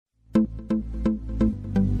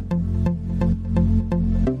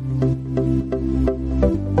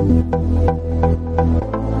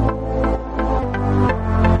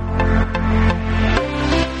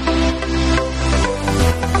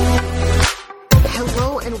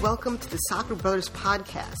welcome to the Soccer Brothers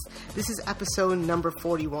podcast. This is episode number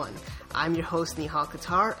 41. I'm your host, Nihal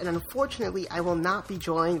Qatar, and unfortunately, I will not be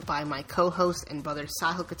joined by my co-host and brother,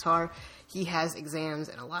 Sahil Qatar. He has exams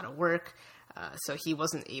and a lot of work, so he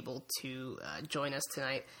wasn't able to join us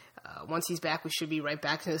tonight. Once he's back, we should be right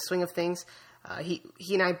back to the swing of things. He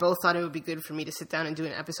and I both thought it would be good for me to sit down and do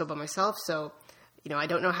an episode by myself, so I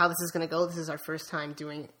don't know how this is going to go. This is our first time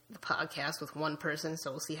doing the podcast with one person, so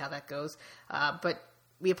we'll see how that goes. But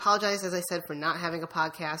we apologize, as I said, for not having a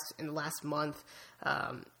podcast in the last month.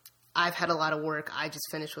 I've had a lot of work. I just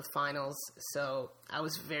finished with finals, so I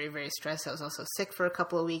was very, very stressed. I was also sick for a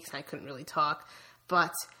couple of weeks, and I couldn't really talk.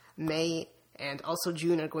 But May and also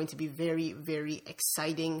June are going to be very, very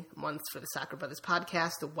exciting months for the Soccer Brothers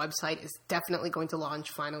podcast. The website is definitely going to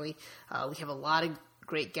launch finally. We have a lot of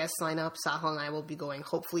great guest lineup. Sahil and I will be going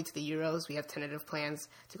hopefully to the Euros. We have tentative plans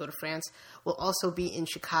to go to France. We'll also be in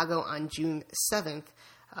Chicago on June 7th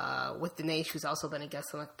with Dinesh, who's also been a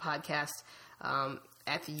guest on the podcast,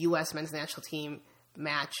 at the U.S. men's national team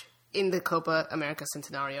match in the Copa America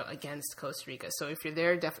Centenario against Costa Rica. So if you're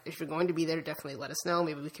there, if you're going to be there, definitely let us know.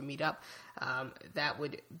 Maybe we can meet up. That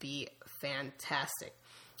would be fantastic.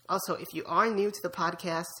 Also, if you are new to the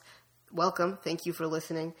podcast, welcome. Thank you for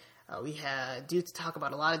listening. We do talk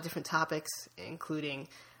about a lot of different topics, including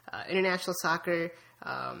international soccer,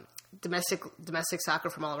 domestic soccer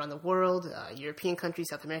from all around the world, European countries,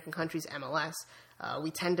 South American countries, MLS. We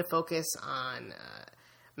tend to focus on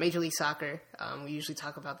Major League Soccer. We usually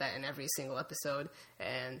talk about that in every single episode,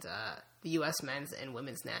 and the U.S. men's and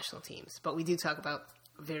women's national teams. But we do talk about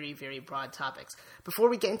very, very broad topics. Before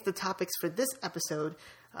we get into the topics for this episode,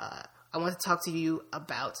 I want to talk to you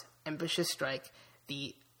about Ambitious Strike,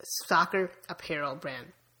 the soccer apparel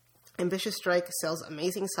brand. Ambitious Strike sells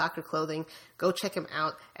amazing soccer clothing. Go check them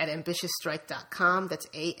out at ambitiousstrike.com. That's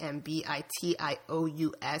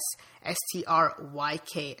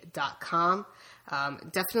AMBITIOUSSTRYK.com.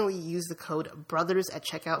 Definitely use the code BROTHERS at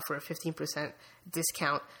checkout for a 15%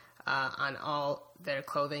 discount on all their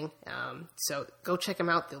clothing. So go check them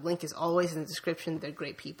out. The link is always in the description. They're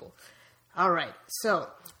great people. All right, so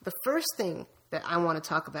the first thing that I want to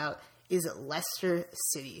talk about is Leicester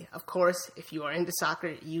City. Of course, if you are into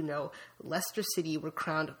soccer, you know Leicester City were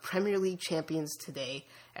crowned Premier League champions today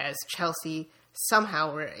as Chelsea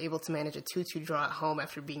somehow were able to manage a 2-2 draw at home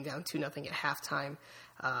after being down 2-0 at halftime.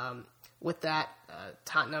 With that,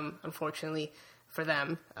 Tottenham, unfortunately for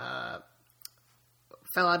them, fell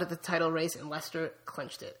out of the title race and Leicester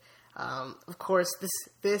clinched it. Of course,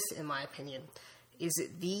 this, in my opinion, is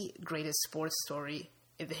the greatest sports story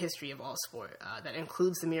in the history of all sport. That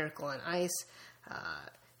includes the Miracle on Ice. I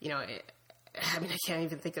can't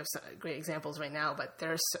even think of some great examples right now, but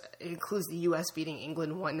it includes the U.S. beating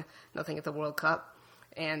England 1-0 at the World Cup.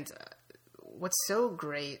 And what's so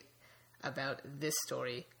great about this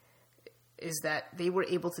story is that they were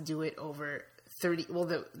able to do it over 30. Well,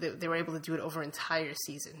 they were able to do it over an entire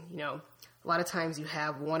season. A lot of times you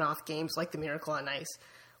have one-off games like the Miracle on Ice,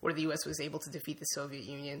 where the U.S. was able to defeat the Soviet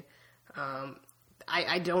Union.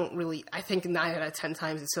 I think 9 out of 10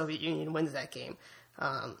 times the Soviet Union wins that game.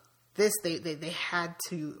 They had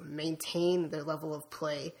to maintain their level of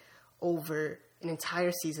play over an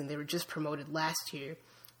entire season. They were just promoted last year.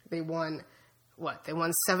 They won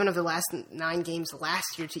 7 of the last 9 games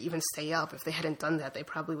last year to even stay up. If they hadn't done that, they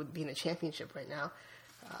probably would be in the championship right now.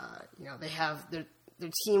 They have their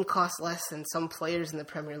team costs less than some players in the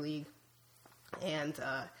Premier League, and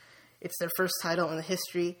it's their first title in the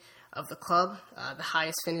history of the club. The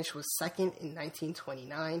highest finish was second in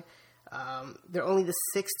 1929. They're only the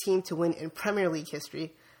 6th team to win in Premier League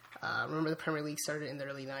history. Remember, the Premier League started in the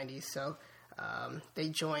early 90s, so they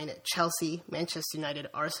joined Chelsea, Manchester United,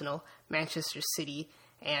 Arsenal, Manchester City,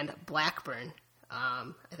 and Blackburn.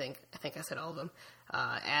 I think I said all of them,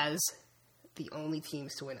 as the only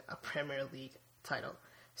teams to win a Premier League title.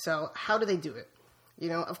 So how do they do it?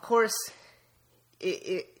 Of course,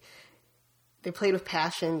 they played with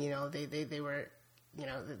passion. They were,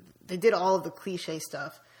 they did all of the cliche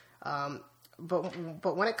stuff.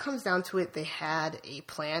 But when it comes down to it, they had a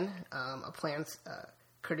plan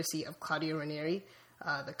courtesy of Claudio Ranieri,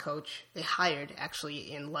 the coach they hired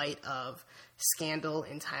actually in light of scandal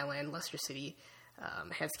in Thailand. Leicester City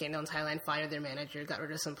had scandal in Thailand, fired their manager, got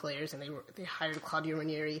rid of some players, and they hired Claudio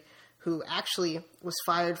Ranieri, who actually was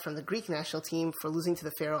fired from the Greek national team for losing to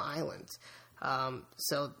the Faroe Islands. That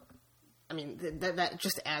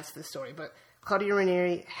just adds to the story. But Claudio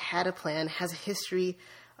Ranieri had a plan, has a history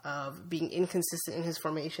of being inconsistent in his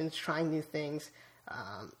formations, trying new things,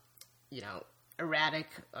 erratic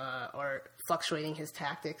or fluctuating his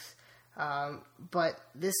tactics. But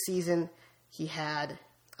this season, he had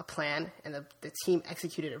a plan, and the team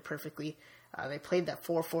executed it perfectly. They played that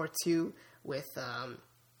 4-4-2 with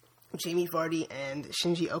Jamie Vardy and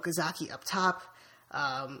Shinji Okazaki up top,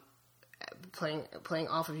 playing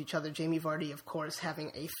off of each other. Jamie Vardy, of course,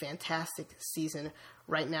 having a fantastic season.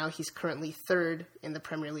 Right now, he's currently third in the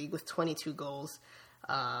Premier League with 22 goals.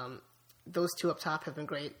 Those two up top have been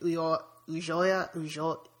great. Ulloa,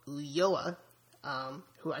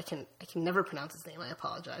 who I can never pronounce his name. I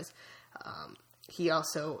apologize. He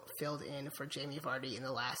also filled in for Jamie Vardy in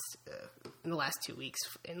the last 2 weeks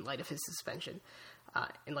in light of his suspension.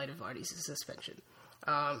 In light of Vardy's suspension.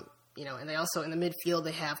 And they also, in the midfield,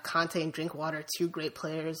 they have Conte and Drinkwater, two great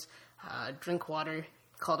players. Drinkwater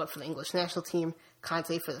called up for the English national team,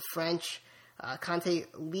 Conte for the French. Conte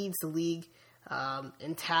leads the league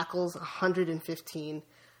in tackles, 115.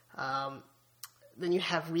 Then you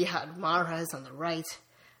have Riyad Mahrez on the right,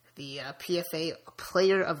 the PFA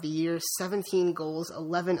Player of the Year, 17 goals,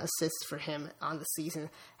 11 assists for him on the season.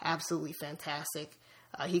 Absolutely fantastic.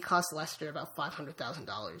 He cost Leicester about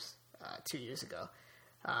 $500,000 2 years ago.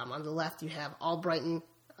 On the left, you have Albrighton,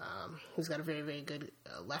 who's got a very, very good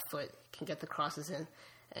left foot, can get the crosses in.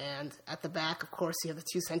 And at the back, of course, you have the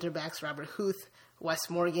two center backs, Robert Huth, Wes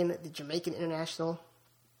Morgan, the Jamaican international.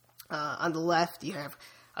 On the left,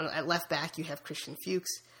 at left back, you have Christian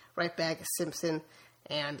Fuchs, right back, Simpson,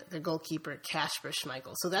 and their goalkeeper, Kasper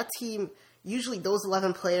Schmeichel. So that team, usually those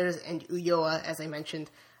 11 players and Ulloa, as I mentioned,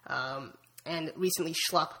 and recently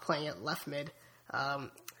Schlupp playing at left mid,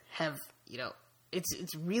 have,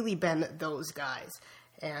 it's really been those guys.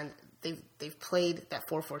 And they've played that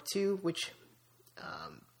 4-4-2, which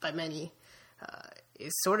by many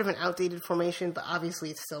is sort of an outdated formation, but obviously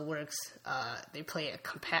it still works. They play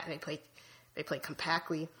compactly.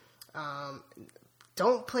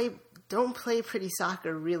 Don't play pretty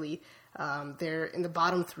soccer really. They're in the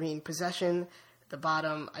bottom three in possession.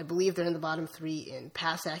 I believe they're in the bottom three in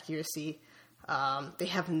pass accuracy. They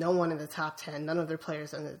have no one in the top 10. None of their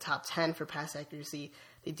players are in the top 10 for pass accuracy.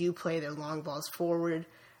 They do play their long balls forward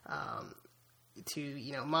to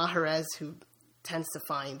Mahrez, who tends to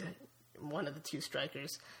find one of the two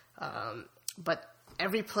strikers. But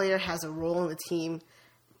every player has a role in the team,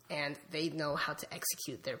 and they know how to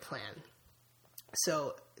execute their plan.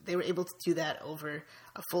 So they were able to do that over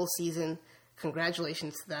a full season.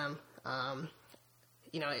 Congratulations to them.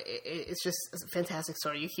 It's just a fantastic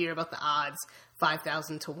story. You hear about the odds,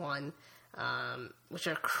 5,000 to 1, which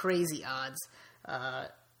are crazy odds.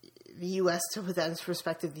 The U.S., to put that into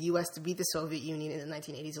perspective, the U.S. to beat the Soviet Union in the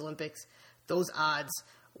 1980s Olympics, those odds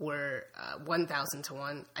were 1,000 to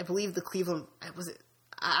 1. I believe the Cleveland,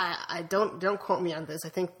 I don't quote me on this. I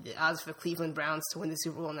think the odds for the Cleveland Browns to win the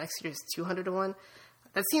Super Bowl next year is 200 to 1.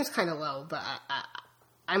 That seems kind of low, but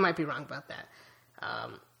I might be wrong about that. I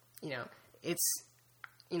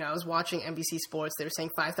was watching NBC Sports. They were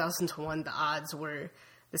saying 5,000 to 1. The odds were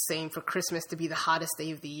the same for Christmas to be the hottest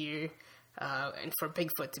day of the year, and for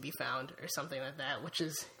Bigfoot to be found or something like that, which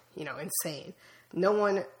is, insane. No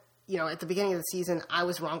one, at the beginning of the season, I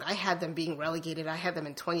was wrong. I had them being relegated. I had them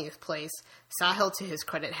in 20th place. Sahil, to his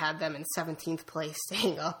credit, had them in 17th place,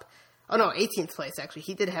 staying up. Oh, no, 18th place, actually.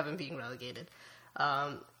 He did have them being relegated.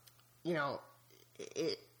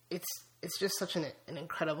 It's just such an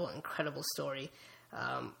incredible story.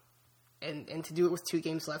 And to do it with 2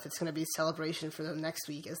 games left, it's going to be a celebration for them next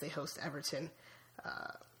week as they host Everton.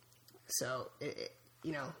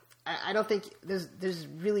 I don't think there's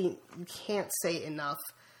really, you can't say enough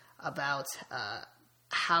about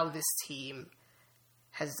how this team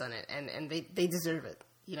has done it, and they deserve it.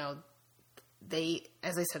 They,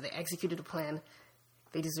 as I said, they executed a plan.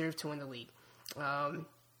 They deserve to win the league.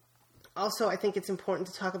 Also, I think it's important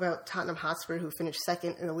to talk about Tottenham Hotspur, who finished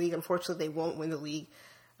second in the league. Unfortunately, they won't win the league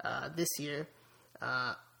this year.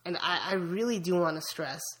 And I really do want to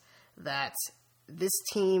stress that this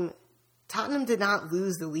team, Tottenham did not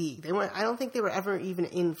lose the league. I don't think they were ever even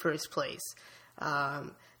in first place.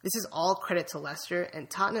 This is all credit to Leicester, and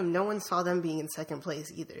Tottenham, no one saw them being in second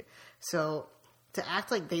place either. So to act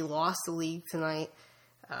like they lost the league tonight,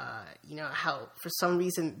 how for some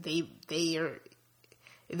reason they are,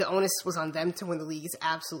 the onus was on them to win the league is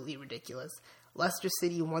absolutely ridiculous. Leicester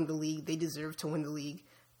City won the league. They deserve to win the league.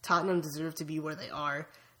 Tottenham deserve to be where they are.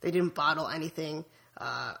 They didn't bottle anything.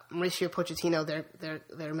 Mauricio Pochettino,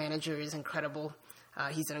 their manager, is incredible.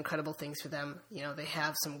 He's done incredible things for them. They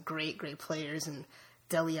have some great players, and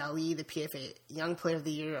Dele Alli, the PFA Young Player of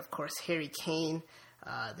the Year, of course, Harry Kane,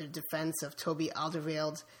 their defense of Toby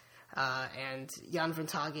Alderweireld, and Jan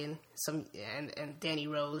Vertonghen, and Danny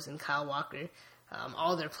Rose and Kyle Walker.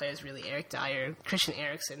 All their players, really. Eric Dyer, Christian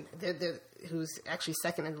Eriksen, who's actually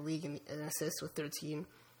second in the league in assists with 13.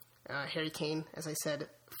 Harry Kane, as I said,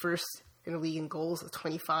 first in the league in goals with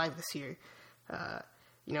 25 this year.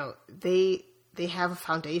 They have a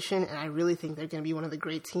foundation, and I really think they're going to be one of the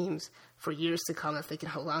great teams for years to come if they can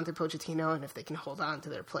hold on to Pochettino and if they can hold on to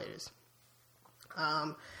their players.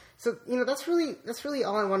 That's really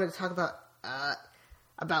all I wanted to talk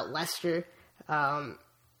about Leicester.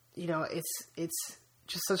 It's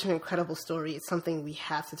just such an incredible story. It's something we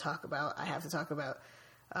have to talk about. I have to talk about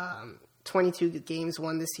 22 games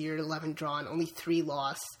won this year, 11 drawn, only 3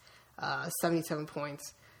 lost, 77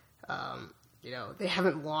 points. They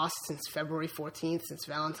haven't lost since February 14th, since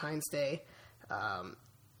Valentine's Day.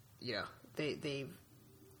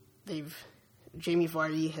 They've Jamie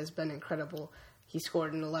Vardy has been incredible. He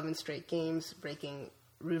scored in 11 straight games, breaking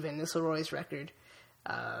Ruven Nistelrooy's record.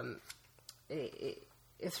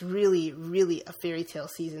 It's really, really a fairy tale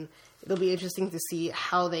season. It'll be interesting to see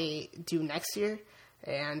how they do next year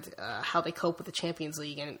and how they cope with the Champions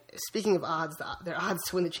League. And speaking of odds, their odds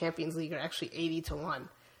to win the Champions League are actually 80-1.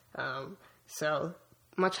 So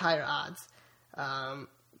much higher odds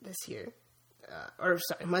this year.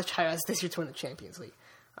 Much higher odds this year to win the Champions League.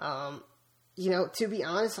 To be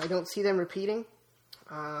honest, I don't see them repeating.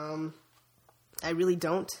 I really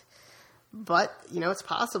don't. But, it's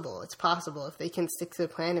possible. It's possible. If they can stick to the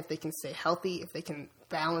plan, if they can stay healthy, if they can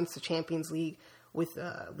balance the Champions League with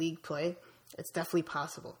league play, it's definitely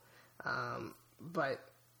possible. But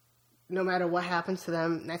no matter what happens to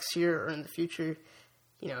them next year or in the future,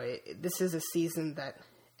 this is a season that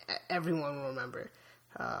everyone will remember.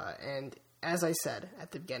 And as I said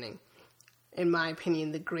at the beginning, in my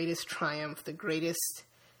opinion, the greatest triumph, the greatest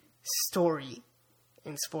story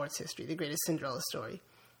in sports history, the greatest Cinderella story.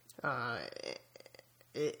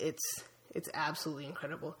 It's absolutely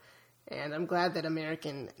incredible, and I'm glad that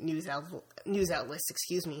American news outlets,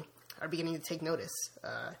 are beginning to take notice.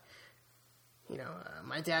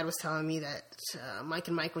 My dad was telling me that Mike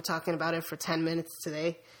and Mike were talking about it for 10 minutes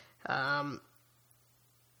today.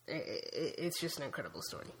 It's just an incredible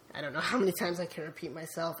story. I don't know how many times I can repeat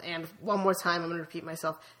myself, and one more time I'm going to repeat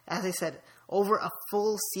myself. As I said, over a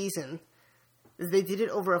full season. They did it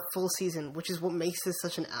over a full season, which is what makes this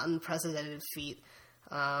such an unprecedented feat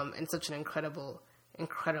and such an incredible,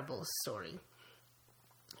 incredible story.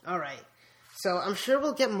 All right. So I'm sure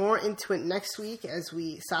we'll get more into it next week as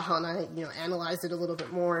Saha and I, analyze it a little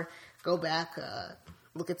bit more, go back,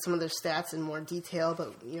 look at some of their stats in more detail.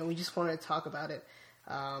 But, we just wanted to talk about it.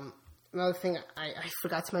 Another thing I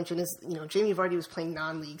forgot to mention is, Jamie Vardy was playing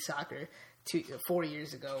non-league soccer 4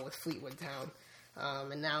 years ago with Fleetwood Town.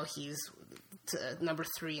 And now he's number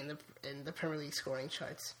 3 in the Premier League scoring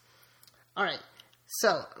charts. All right,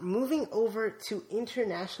 so moving over to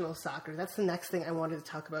international soccer, that's the next thing I wanted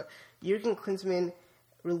to talk about. Jurgen Klinsmann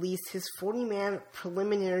released his 40-man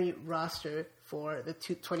preliminary roster for the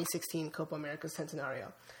 2016 Copa America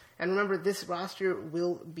Centenario. And remember, this roster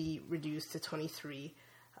will be reduced to 23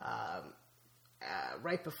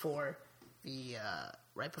 right before the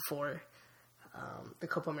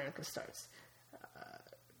Copa America starts.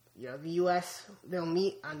 The U.S., they'll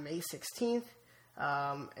meet on May 16th,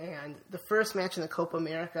 and the first match in the Copa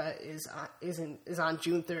America is on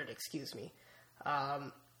June 3rd,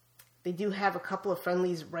 They do have a couple of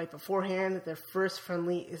friendlies right beforehand. Their first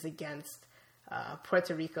friendly is against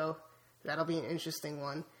Puerto Rico. That'll be an interesting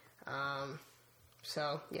one.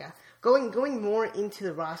 Going more into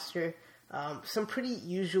the roster, some pretty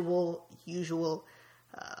usual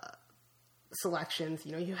selections.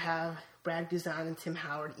 You have Brad Guzan and Tim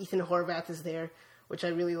Howard. Ethan Horvath is there, which I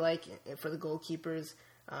really like for the goalkeepers.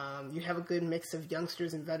 You have a good mix of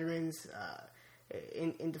youngsters and veterans.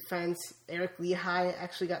 In defense, Eric Lehigh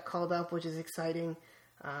actually got called up, which is exciting.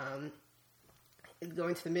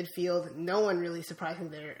 Going to the midfield, no one really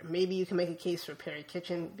surprising there. Maybe you can make a case for Perry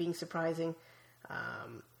Kitchen being surprising.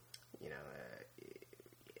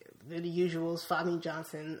 The usuals, Fabian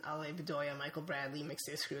Johnson, Ale Bedoya, Michael Bradley, Mix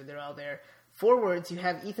Iskru, they're all there. Forwards, you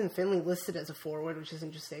have Ethan Finley listed as a forward, which is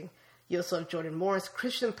interesting. You also have Jordan Morris,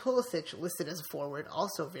 Christian Pulisic listed as a forward,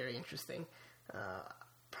 also very interesting.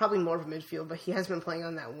 Probably more of a midfield, but he has been playing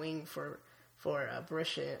on that wing for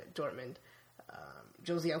Borussia Dortmund.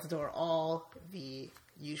 Josie Altidore, all the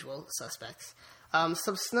usual suspects.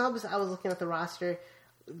 Some snubs, I was looking at the roster.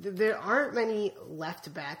 There aren't many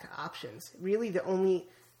left-back options. Really, the only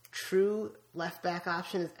true left-back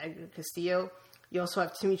option is Edgar Castillo. You also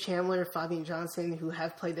have Timmy Chandler, Fabian Johnson, who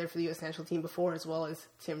have played there for the U.S. national team before, as well as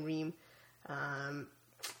Tim Ream.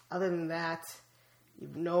 Other than that, you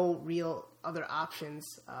have no real other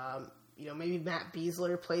options. Maybe Matt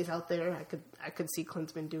Beasler plays out there. I could see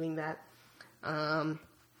Klinsmann doing that.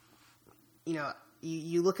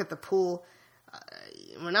 You look at the pool.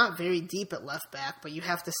 we're not very deep at left back, but you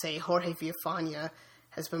have to say Jorge Villafania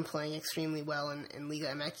has been playing extremely well in Liga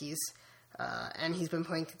MX, and he's been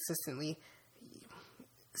playing consistently.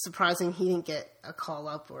 Surprising he didn't get a call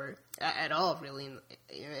up or at all, really,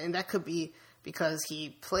 and that could be because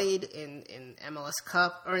he played in MLS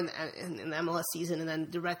Cup or in the MLS season, and then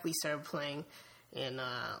directly started playing in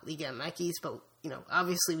Liga MX. But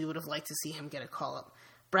obviously, we would have liked to see him get a call up.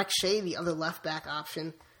 Breck Shea, the other left back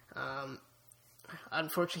option,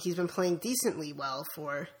 unfortunately, he's been playing decently well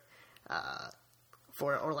for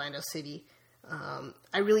Orlando City.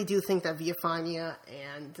 I really do think that Villafania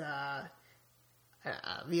and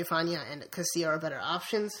Castillo are better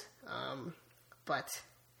options, but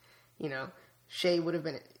Shea would have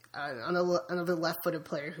been another left-footed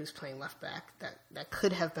player who's playing left back that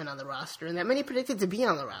could have been on the roster, and that many predicted to be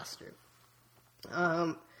on the roster.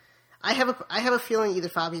 I have a feeling either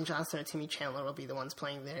Fabian Johnson or Timmy Chandler will be the ones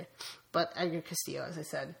playing there, but Edgar Castillo, as I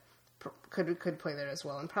said, could play there as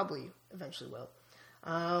well, and probably eventually will.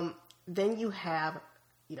 Then you have,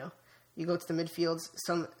 you go to the midfields,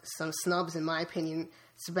 some snubs in my opinion.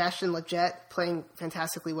 Sebastian Lletget playing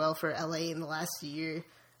fantastically well for LA in the last year.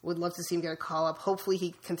 Would love to see him get a call up. Hopefully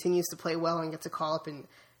he continues to play well and gets a call up in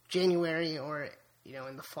January or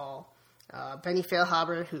in the fall. Benny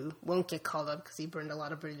Feilhaber, who won't get called up because he burned a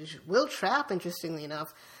lot of bridges. Will Trapp, interestingly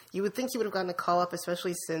enough, you would think he would have gotten a call up,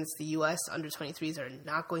 especially since the U.S. under-23s are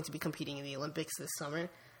not going to be competing in the Olympics this summer.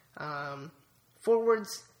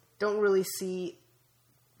 Forwards, don't really see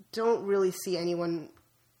anyone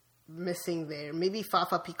missing there. Maybe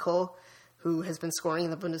Fafa Picot, who has been scoring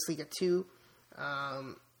in the Bundesliga too.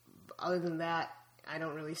 Other than that, I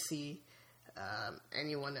don't really see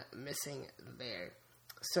anyone missing there.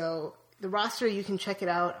 So the roster, you can check it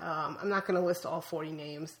out. I'm not going to list all 40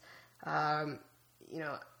 names.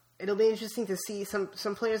 It'll be interesting to see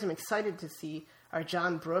some players I'm excited to see are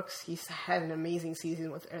John Brooks. He's had an amazing season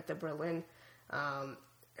with Hertha Berlin.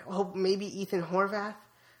 Hope maybe Ethan Horvath.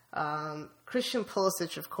 Christian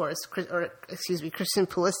Pulisic, of course, Christian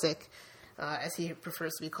Pulisic, as he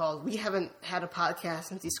prefers to be called. We haven't had a podcast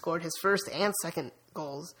since he scored his first and second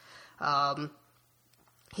goals.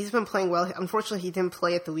 He's been playing well. Unfortunately, he didn't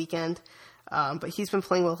play at the weekend, but he's been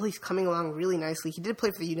playing well. He's coming along really nicely. He did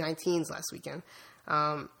play for the U19s last weekend,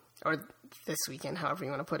 or this weekend, however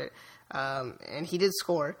you want to put it, and he did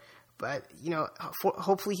score. But,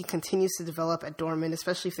 hopefully he continues to develop at Dortmund,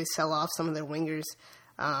 especially if they sell off some of their wingers.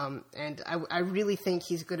 And I really think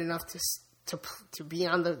he's good enough to be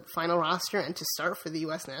on the final roster and to start for the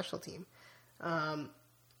U.S. national team.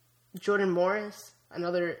 Jordan Morris,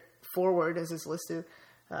 another forward, as is listed,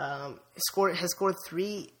 has scored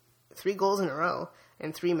three goals in a row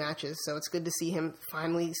in 3 matches. So it's good to see him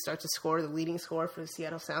finally start to score, the leading scorer for the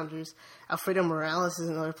Seattle Sounders. Alfredo Morales is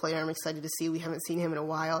another player I'm excited to see. We haven't seen him in a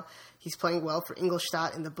while. He's playing well for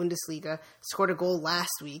Ingolstadt in the Bundesliga. Scored a goal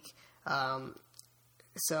last week.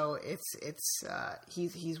 So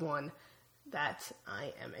he's one that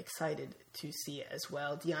I am excited to see as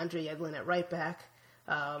well. DeAndre Yedlin at right back.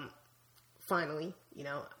 Finally,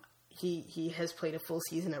 he has played a full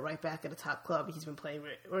season at right back at a top club. He's been playing,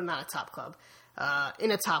 or not a top club, in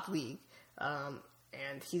a top league,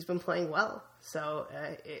 and he's been playing well. So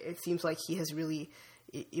it seems like he has really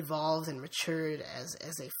evolved and matured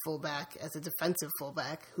as a fullback, as a defensive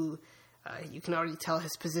fullback who you can already tell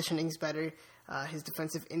his positioning's better. His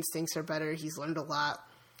defensive instincts are better. He's learned a lot.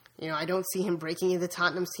 I don't see him breaking into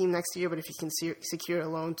Tottenham's team next year, but if he can secure a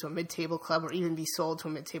loan to a mid-table club or even be sold to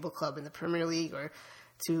a mid-table club in the Premier League or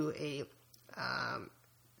to a,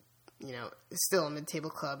 still a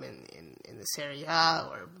mid-table club in the Serie A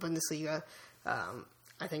or Bundesliga,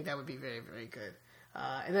 I think that would be very, very good.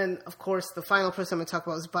 And then, of course, the final person I'm going to talk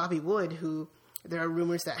about is Bobby Wood, who there are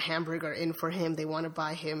rumors that Hamburg are in for him. They want to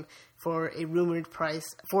buy him for a rumored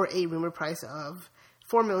price of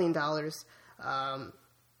 $4 million.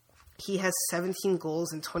 He has 17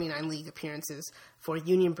 goals and 29 league appearances for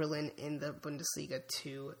Union Berlin in the Bundesliga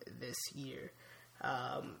 2 this year.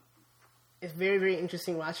 It's a very, very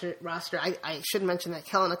interesting roster. I should mention that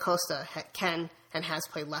Kellen Acosta can and has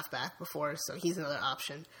played left back before, so he's another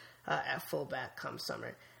option at fullback come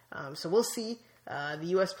summer. So we'll see. The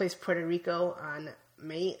U.S. plays Puerto Rico on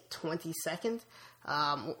May 22nd.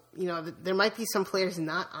 There might be some players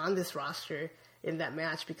not on this roster in that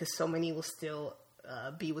match because so many will still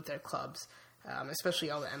be with their clubs,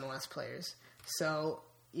 especially all the MLS players. So,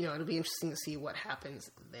 it'll be interesting to see what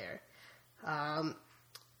happens there.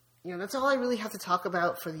 That's all I really have to talk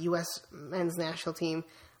about for the U.S. men's national team.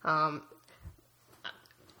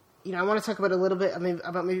 I want to talk about a little bit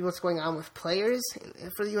about maybe what's going on with players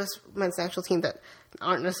for the U.S. men's national team that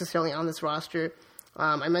aren't necessarily on this roster.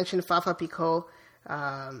 I mentioned Fafa Picault,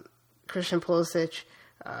 Christian Pulisic.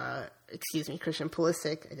 Christian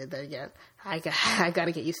Pulisic. I did that again. I got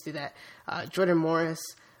to get used to that. Jordan Morris.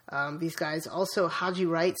 These guys. Also, Haji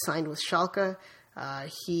Wright signed with Schalke.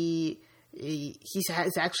 He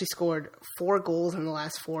has actually scored 4 goals in the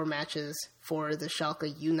last 4 matches for the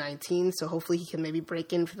Schalke U19, so hopefully he can maybe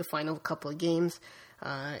break in for the final couple of games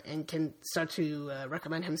and can start to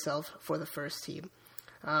recommend himself for the first team.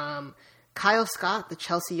 Kyle Scott, the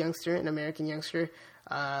Chelsea youngster, an American youngster,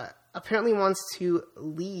 apparently wants to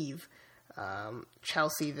leave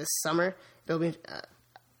Chelsea this summer.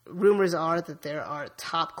 Rumors are that there are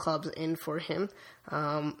top clubs in for him,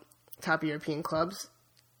 top European clubs.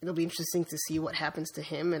 It'll be interesting to see what happens to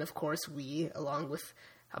him, and of course we, along with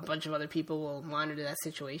a bunch of other people, will monitor that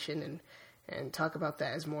situation and talk about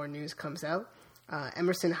that as more news comes out.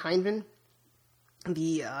 Emerson Hyndman,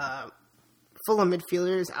 the Fulham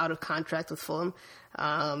midfielder, is out of contract with Fulham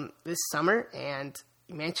this summer, and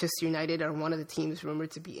Manchester United are one of the teams rumored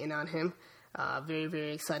to be in on him. Very,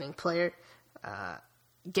 very exciting player.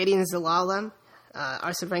 Gideon Zelalem,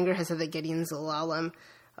 Arsene Wenger has said that Gideon Zelalem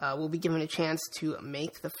will be given a chance to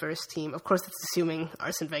make the first team. Of course, that's assuming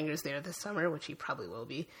Arsene Wenger is there this summer, which he probably will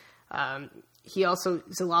be.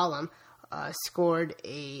 Zelalem scored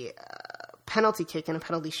a penalty kick in a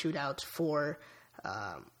penalty shootout for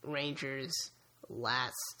Rangers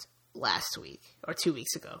last week, or 2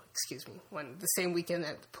 weeks ago, when the same weekend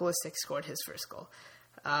that Pulisic scored his first goal.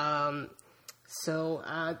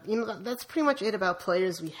 That's pretty much it about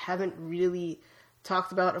players we haven't really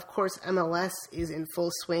talked about. Of course, MLS is in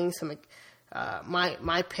full swing.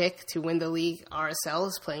 My pick to win the league, RSL,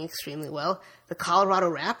 is playing extremely well. The Colorado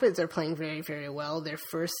Rapids are playing very, very well. They're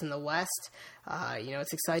first in the West.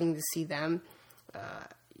 It's exciting to see them,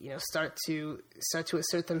 start to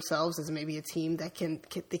assert themselves as maybe a team that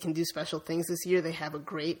can do special things this year. They have a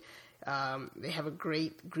great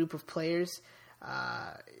group of players.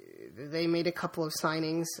 They made a couple of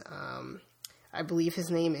signings. I believe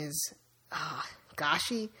his name is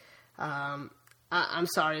Gashi. I'm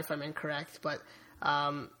sorry if I'm incorrect, but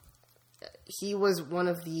he was one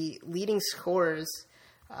of the leading scorers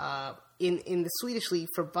in the Swedish league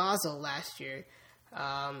for Basel last year.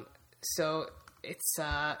 So it's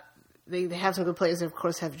they have some good players. They of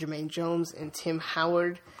course have Jermaine Jones and Tim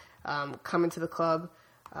Howard coming to the club.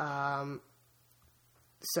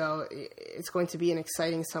 So it's going to be an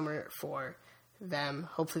exciting summer for them.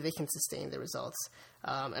 Hopefully they can sustain the results.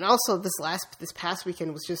 And also this past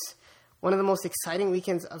weekend was just one of the most exciting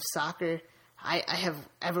weekends of soccer I have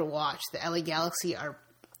ever watched. The LA Galaxy are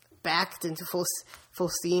backed into full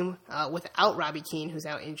steam without Robbie Keane, who's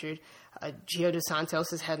out injured. Gio Dos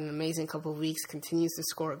Santos has had an amazing couple of weeks, continues to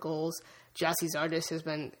score goals. Gyasi Zardes has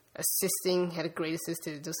been assisting, had a great assist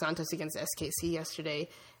to Dos Santos against SKC yesterday,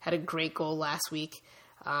 had a great goal last week.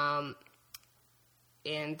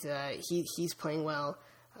 He's playing well.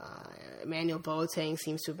 Emmanuel Boateng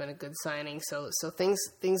seems to have been a good signing. So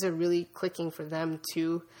things are really clicking for them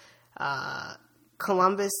too.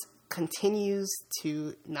 Columbus continues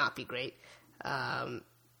to not be great.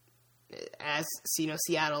 As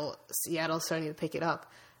Seattle starting to pick it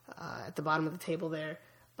up at the bottom of the table there.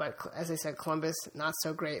 But as I said, Columbus not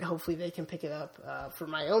so great. Hopefully they can pick it up for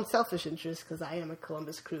my own selfish interest, because I am a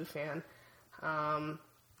Columbus Crew fan. Other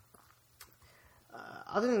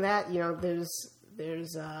than that,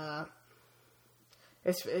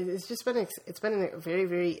 it's been a very,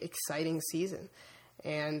 very exciting season,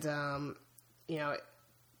 and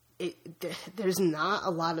there's not a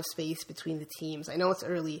lot of space between the teams. I know it's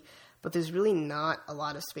early, but there's really not a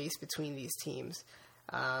lot of space between these teams.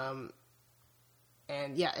 And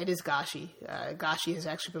yeah, it is Gashi. Gashi has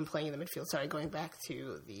actually been playing in the midfield. Sorry, going back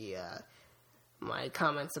to my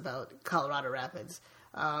comments about Colorado Rapids.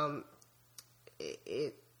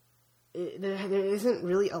 There isn't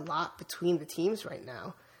really a lot between the teams right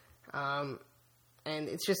now. And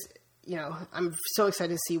it's just, I'm so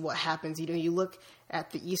excited to see what happens. You look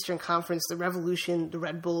at the Eastern Conference, the Revolution, the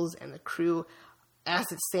Red Bulls, and the Crew,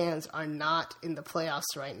 as it stands, are not in the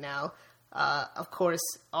playoffs right now. Of course,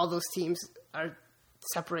 all those teams are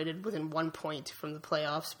separated within 1 point from the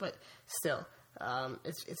playoffs, but still,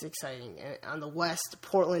 it's exciting. And on the West,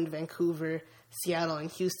 Portland, Vancouver, Seattle,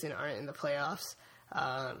 and Houston aren't in the playoffs.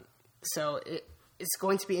 So it's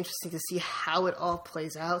going to be interesting to see how it all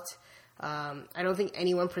plays out. I don't think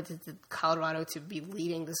anyone predicted Colorado to be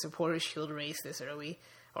leading the Supporters' Shield race this early,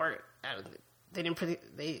 or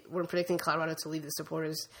they weren't predicting Colorado to lead the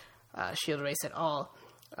Supporters' Shield race at all,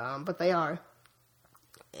 but they are.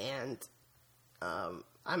 and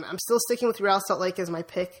I'm still sticking with Real Salt Lake as my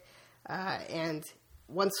pick. And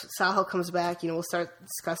once Sahel comes back, we'll start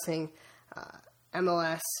discussing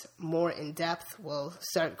MLS more in depth. We'll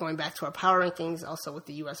start going back to our power rankings. Also, with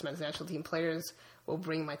the U.S. men's national team players, we'll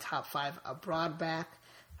bring my top 5 abroad back.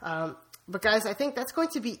 But guys, I think that's going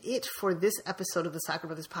to be it for this episode of the Soccer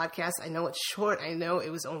Brothers podcast. I know it's short. I know it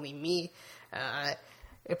was only me.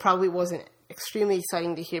 It probably wasn't extremely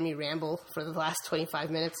exciting to hear me ramble for the last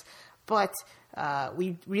 25 minutes, but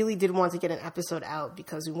we really did want to get an episode out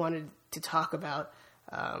because we wanted to talk about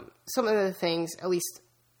some of the things, at least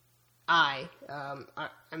I'm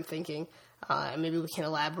thinking, and maybe we can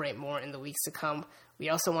elaborate more in the weeks to come. We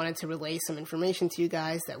also wanted to relay some information to you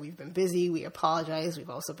guys that we've been busy. We apologize. We've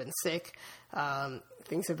also been sick.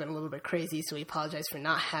 Things have been a little bit crazy, so we apologize for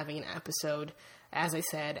not having an episode. As I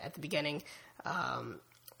said at the beginning,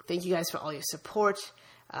 thank you guys for all your support.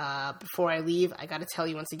 Before I leave, I got to tell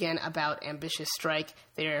you once again about Ambitious Strike.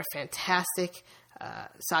 They are a fantastic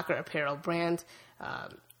soccer apparel brand.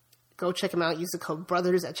 Go check them out. Use the code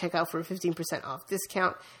BROTHERS at checkout for a 15% off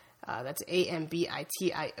discount. That's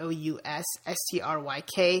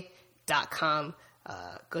AMBITIOUSSTRYK.com.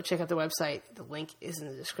 Go check out the website. The link is in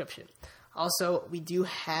the description. Also, we do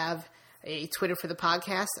have a Twitter for the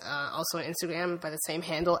podcast, also on Instagram by the same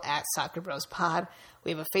handle, at Soccer Bros Pod.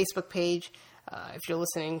 We have a Facebook page. If you're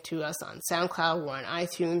listening to us on SoundCloud, we're on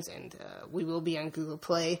iTunes, and we will be on Google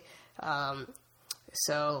Play.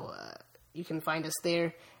 So you can find us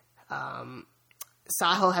there.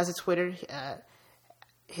 Sahel has a Twitter.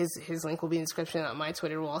 His link will be in the description. My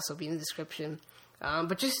Twitter will also be in the description.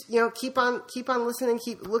 But just, keep on listening.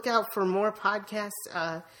 Look out for more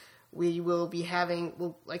podcasts. We will be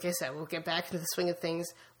having, like I said, we'll get back into the swing of things.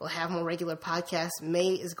 We'll have more regular podcasts.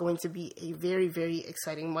 May is going to be a very, very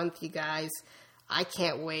exciting month, you guys. I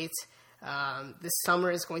can't wait. This summer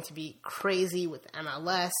is going to be crazy with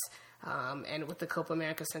MLS and with the Copa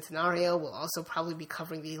America Centenario. We'll also probably be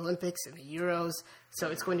covering the Olympics and the Euros. So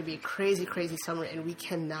it's going to be a crazy, crazy summer, and we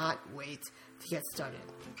cannot wait to get started.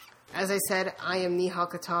 As I said, I am Nihal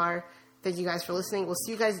Qatar. Thank you guys for listening. We'll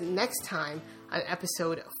see you guys next time on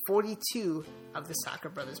episode 42 of the Soccer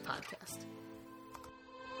Brothers podcast.